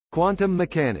Quantum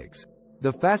mechanics,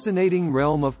 the fascinating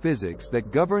realm of physics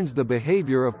that governs the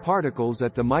behavior of particles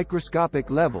at the microscopic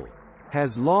level,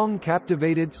 has long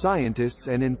captivated scientists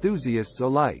and enthusiasts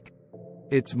alike.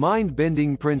 Its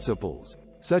mind-bending principles,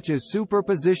 such as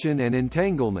superposition and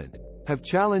entanglement, have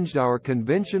challenged our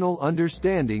conventional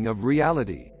understanding of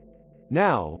reality.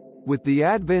 Now, with the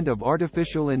advent of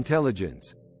artificial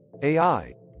intelligence,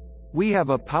 AI, we have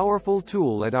a powerful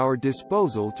tool at our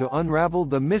disposal to unravel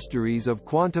the mysteries of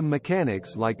quantum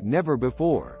mechanics like never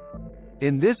before.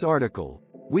 In this article,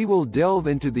 we will delve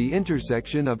into the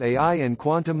intersection of AI and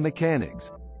quantum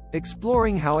mechanics,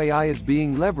 exploring how AI is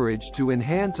being leveraged to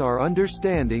enhance our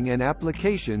understanding and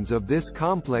applications of this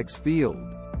complex field.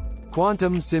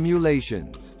 Quantum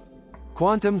simulations.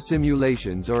 Quantum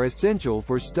simulations are essential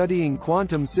for studying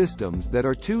quantum systems that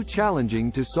are too challenging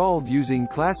to solve using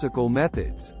classical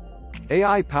methods.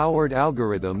 AI-powered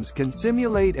algorithms can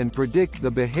simulate and predict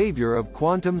the behavior of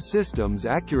quantum systems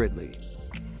accurately.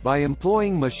 By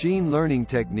employing machine learning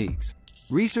techniques,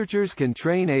 researchers can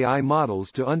train AI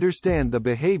models to understand the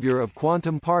behavior of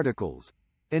quantum particles,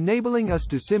 enabling us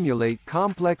to simulate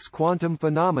complex quantum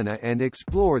phenomena and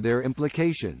explore their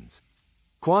implications.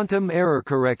 Quantum error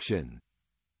correction.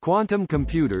 Quantum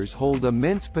computers hold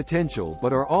immense potential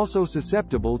but are also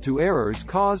susceptible to errors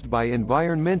caused by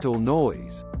environmental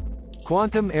noise.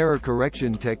 Quantum error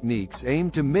correction techniques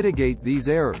aim to mitigate these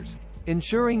errors,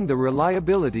 ensuring the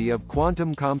reliability of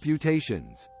quantum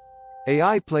computations.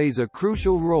 AI plays a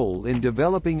crucial role in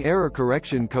developing error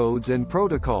correction codes and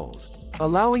protocols,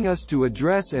 allowing us to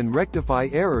address and rectify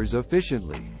errors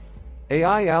efficiently.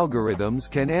 AI algorithms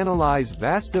can analyze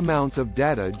vast amounts of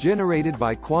data generated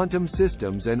by quantum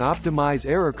systems and optimize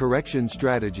error correction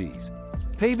strategies,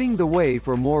 paving the way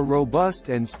for more robust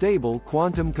and stable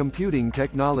quantum computing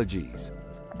technologies.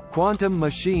 Quantum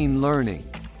machine learning.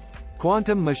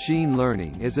 Quantum machine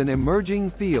learning is an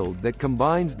emerging field that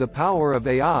combines the power of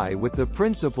AI with the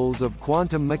principles of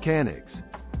quantum mechanics.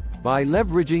 By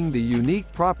leveraging the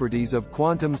unique properties of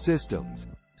quantum systems,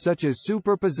 such as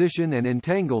superposition and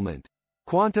entanglement,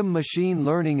 quantum machine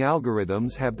learning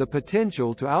algorithms have the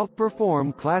potential to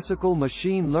outperform classical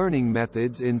machine learning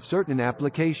methods in certain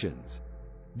applications.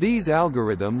 These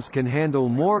algorithms can handle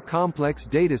more complex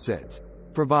datasets,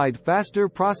 provide faster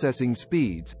processing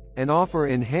speeds, and offer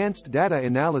enhanced data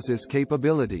analysis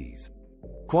capabilities.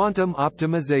 Quantum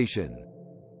optimization.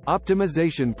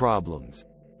 Optimization problems,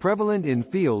 prevalent in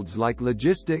fields like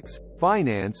logistics,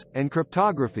 finance, and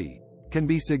cryptography, can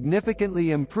be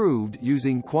significantly improved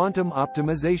using quantum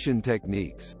optimization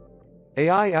techniques.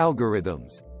 AI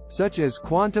algorithms, such as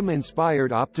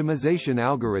quantum-inspired optimization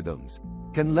algorithms,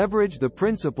 can leverage the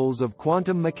principles of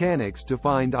quantum mechanics to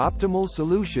find optimal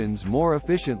solutions more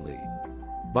efficiently.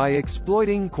 By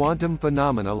exploiting quantum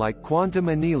phenomena like quantum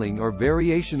annealing or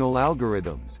variational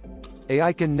algorithms,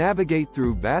 AI can navigate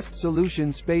through vast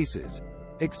solution spaces,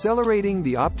 accelerating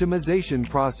the optimization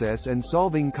process and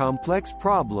solving complex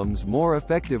problems more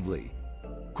effectively.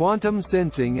 Quantum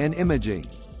sensing and imaging.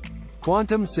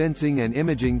 Quantum sensing and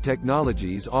imaging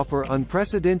technologies offer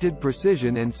unprecedented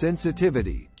precision and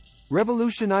sensitivity,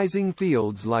 revolutionizing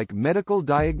fields like medical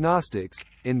diagnostics,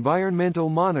 environmental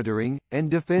monitoring, and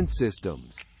defense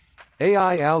systems.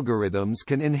 AI algorithms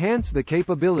can enhance the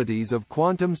capabilities of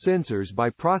quantum sensors by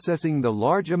processing the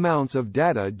large amounts of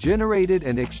data generated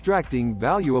and extracting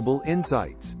valuable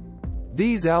insights.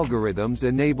 These algorithms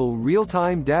enable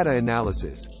real-time data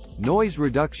analysis, noise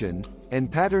reduction,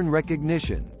 and pattern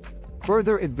recognition,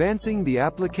 further advancing the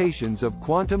applications of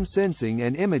quantum sensing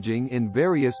and imaging in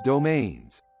various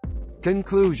domains.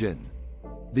 Conclusion.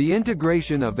 The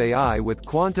integration of AI with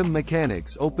quantum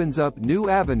mechanics opens up new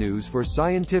avenues for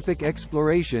scientific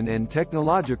exploration and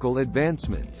technological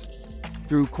advancements.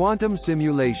 Through quantum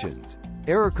simulations,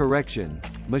 error correction,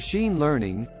 machine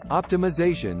learning,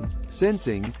 optimization,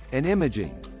 sensing, and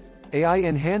imaging, AI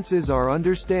enhances our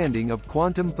understanding of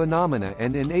quantum phenomena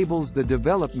and enables the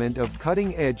development of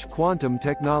cutting-edge quantum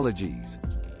technologies.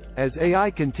 As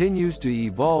AI continues to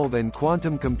evolve and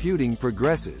quantum computing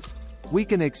progresses, we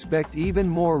can expect even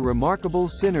more remarkable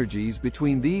synergies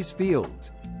between these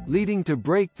fields, leading to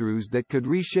breakthroughs that could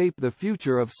reshape the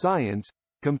future of science,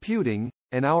 computing,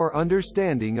 and our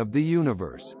understanding of the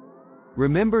universe.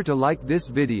 Remember to like this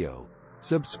video,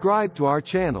 subscribe to our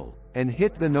channel, and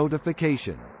hit the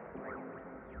notification